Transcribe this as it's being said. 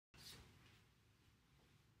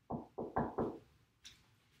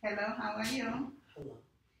Hello, how are you? Hello,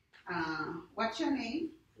 What's your name?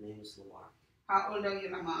 my name is Lamar, How old are you,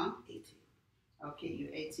 Lamar? 18. Okay,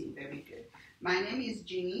 you're 18, very good. My name is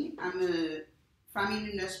Jeannie. I'm a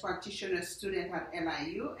family nurse practitioner student at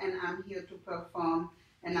LIU, and I'm here to perform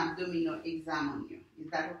an abdominal exam on you. Is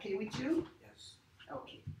that okay with you? Yes.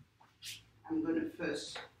 Okay. I'm going to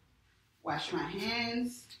first wash my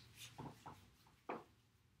hands.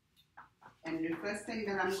 And the first thing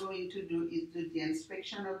that I'm going to do is do the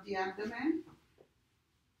inspection of the abdomen.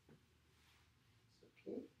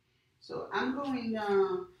 Okay. So I'm going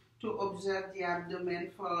to observe the abdomen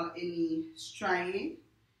for any striae,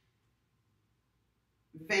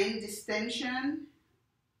 vein distension,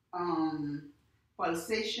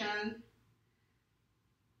 pulsation,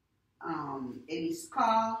 any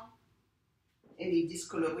scar, any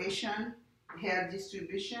discoloration, hair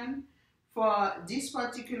distribution. For this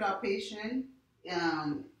particular patient,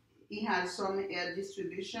 he has some hair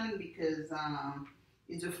distribution because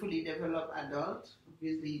he's a fully developed adult.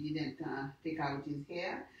 Obviously, he didn't take out his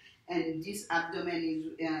hair. And this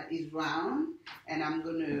abdomen is round, and I'm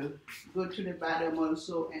going to go to the bottom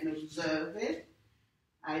also and observe it.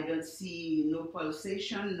 I don't see no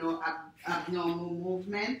pulsation, no abnormal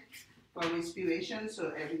movement for respiration,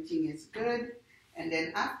 so everything is good. And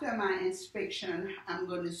then after my inspection, I'm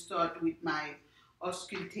going to start with my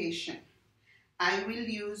auscultation. I will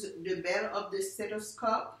use the bell of the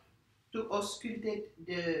stethoscope to auscultate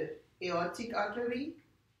the aortic artery,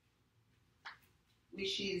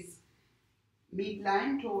 which is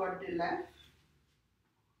midline toward the left.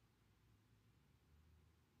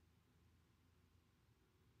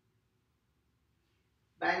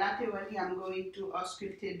 Bilaterally, I'm going to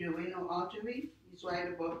auscultate the renal artery, it's right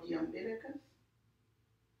above the umbilicus.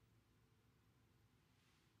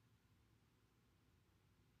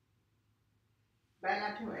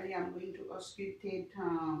 Bilaterally, I'm going to auscultate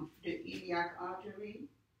the iliac artery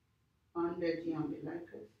under the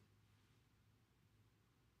umbilicus.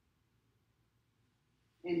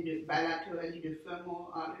 And bilaterally, the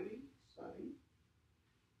femoral artery,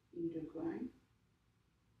 in the groin.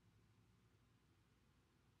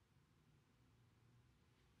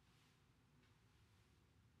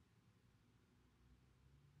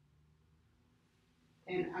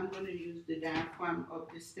 And I'm going to use the diaphragm of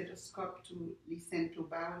the stethoscope to listen to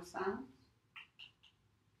bowel sounds.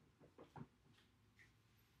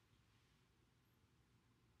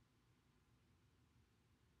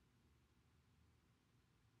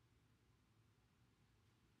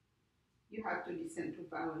 You have to listen to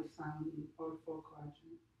bowel sound in all four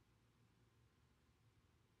quadrants.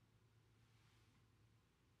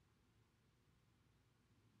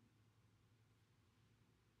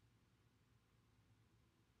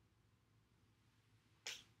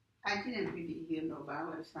 I didn't really hear no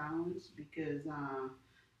bowel sounds because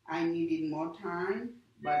I needed more time,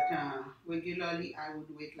 but regularly I would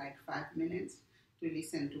wait like 5 minutes to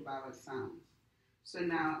listen to bowel sounds. So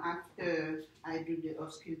now after I do the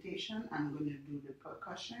auscultation, I'm going to do the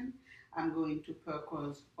percussion. I'm going to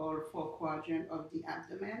percuss all four quadrants of the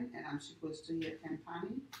abdomen, and I'm supposed to hear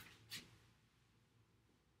tympani.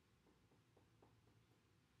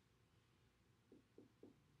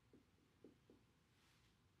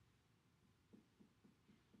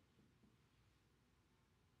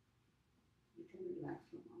 You can relax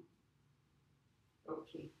your mouth.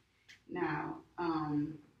 Okay. Now,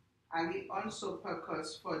 I will also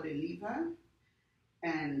percuss for the liver.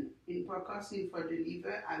 And in percussing for the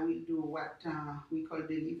liver, I will do what we call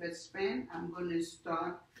the liver span. I'm going to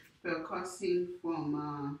start percussing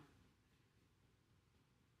from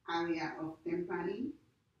area of tympani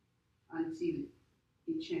until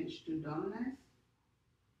it changes to dullness.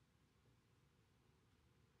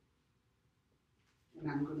 And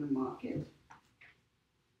I'm going to mark it.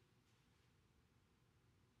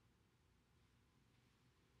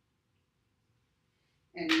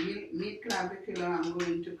 And mid-clavicular, I'm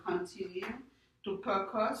going to continue to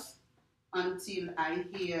percuss until I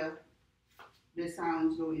hear the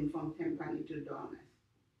sounds going from tympani to dullness.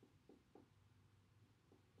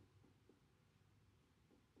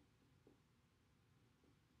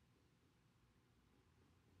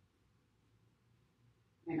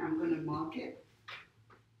 And I'm going to mark it.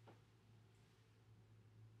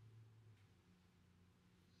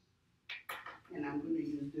 And I'm going to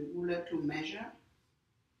use the ruler to measure.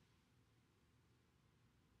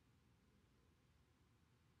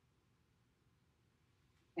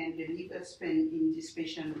 And the liver span in this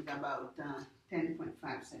patient is about 10.5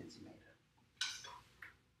 centimeters.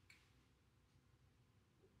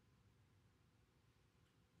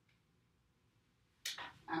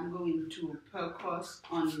 I'm going to percuss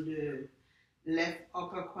on the left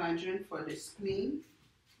upper quadrant for the spleen.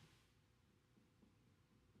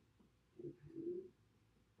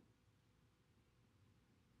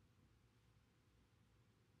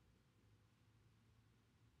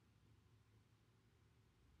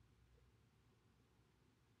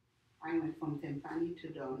 I went from tympani to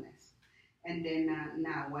dullness. And then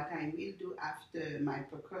now what I will do after my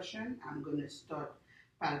percussion, I'm going to start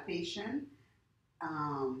palpation.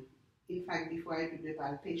 In fact, before I do the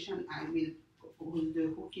palpation, I will use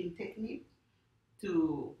the hooking technique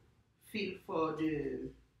to feel for the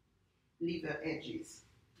liver edges.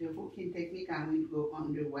 The hooking technique, I will go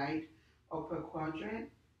on the right upper quadrant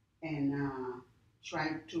and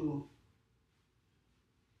try to,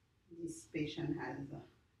 this patient has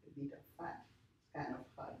a bit of fat. It's kind of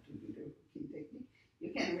hard to do the hooking technique.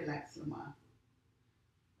 You can relax some more.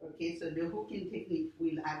 Okay, so the hooking technique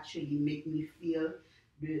will actually make me feel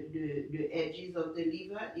the edges of the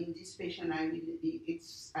liver. In this patient, I didn't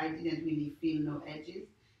really feel no edges.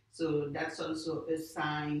 So that's also a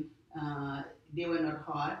sign. They were not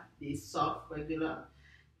hard, they soft, regular.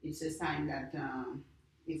 It's a sign that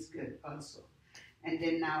it's good also. And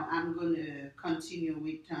then now I'm going to continue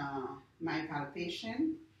with my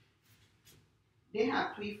palpation. They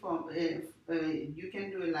have three forms. You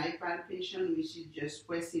can do a light palpation, which is just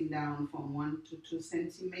pressing down from 1 to 2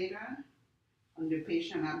 centimeters on the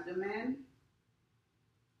patient abdomen.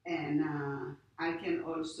 And I can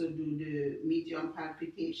also do the medium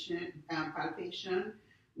palpation,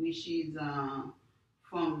 which is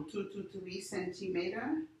from 2 to 3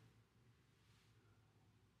 centimeters.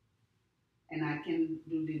 And I can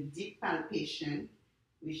do the deep palpation,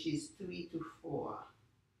 which is 3 to 4.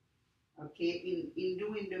 Okay, in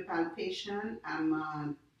doing the palpation,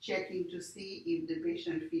 I'm checking to see if the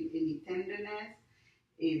patient feels any tenderness,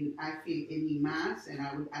 if I feel any mass, and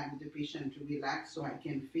I would ask the patient to relax so I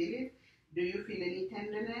can feel it. Do you feel any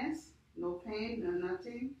tenderness? No pain, no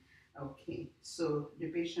nothing? Okay, so the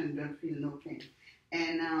patient don't feel no pain.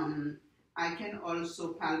 And I can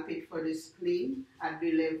also palpate for the spleen at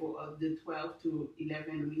the level of the 12 to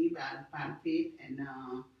 11 rib. I'll palpate and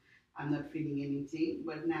I'm not feeling anything.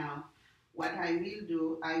 But now, what I will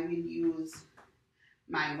do, I will use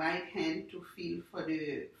my right hand to feel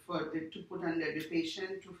to put under the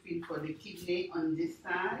patient to feel for the kidney on this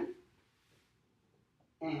side.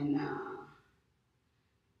 And now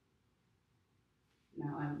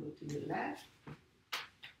I'll go to the left.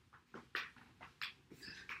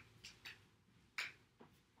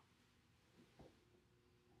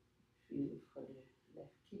 Feel for the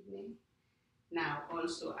left kidney. Now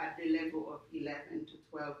also at the level of 11 to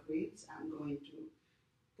 12 ribs, I'm going to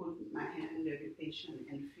put my hand under the patient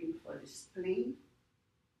and feel for the spleen.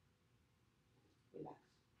 Relax,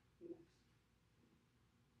 relax.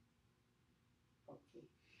 Okay.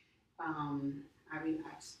 I will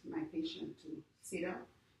ask my patient to sit up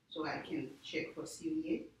so I can check for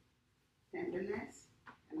CVA tenderness,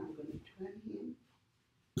 and I'm going to turn him.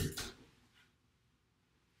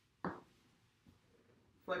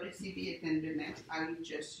 For the CVA tenderness, I will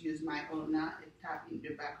just use my ulna and tap in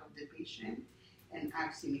the back of the patient and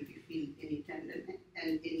ask him if he feels any tenderness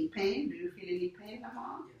and any pain. Do you feel any pain,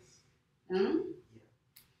 Lamar? Yes. Hmm?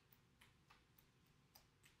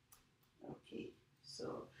 Yeah. Okay,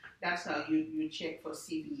 so that's how you check for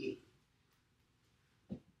CVA.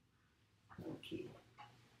 Okay.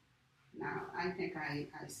 Now, I think I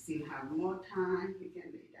still have more time. You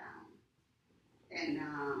can lay down. And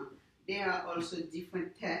there are also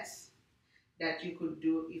different tests that you could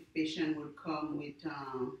do if patient would come with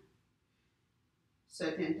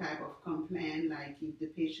certain type of complaint, like if the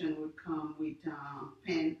patient would come with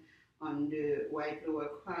pain on the right lower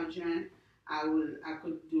quadrant, I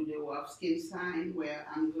could do the warp skin sign where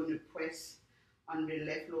I'm going to press on the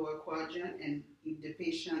left lower quadrant, and if the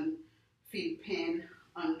patient feel pain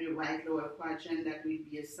on the right lower quadrant, that will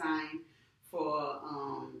be a sign for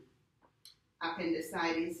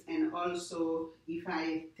appendicitis. And also, if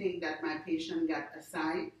I think that my patient got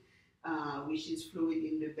aside, which is fluid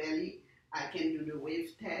in the belly, I can do the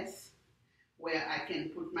wave test where I can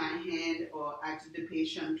put my hand or ask the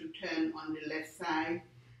patient to turn on the left side.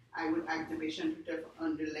 I would ask the patient to turn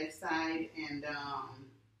on the left side, and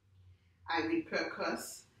I will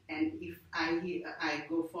percuss. And if I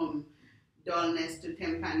go from dullness to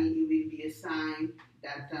tympani, it will be a sign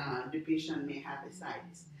that the patient may have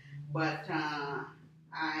ascites. But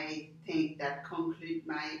I think that concludes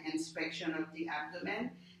my inspection of the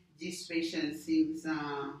abdomen. This patient seems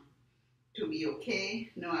to be okay,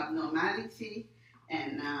 no abnormality,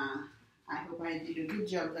 and I hope I did a good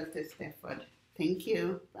job, Dr. Stafford. Thank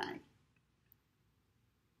you. Bye.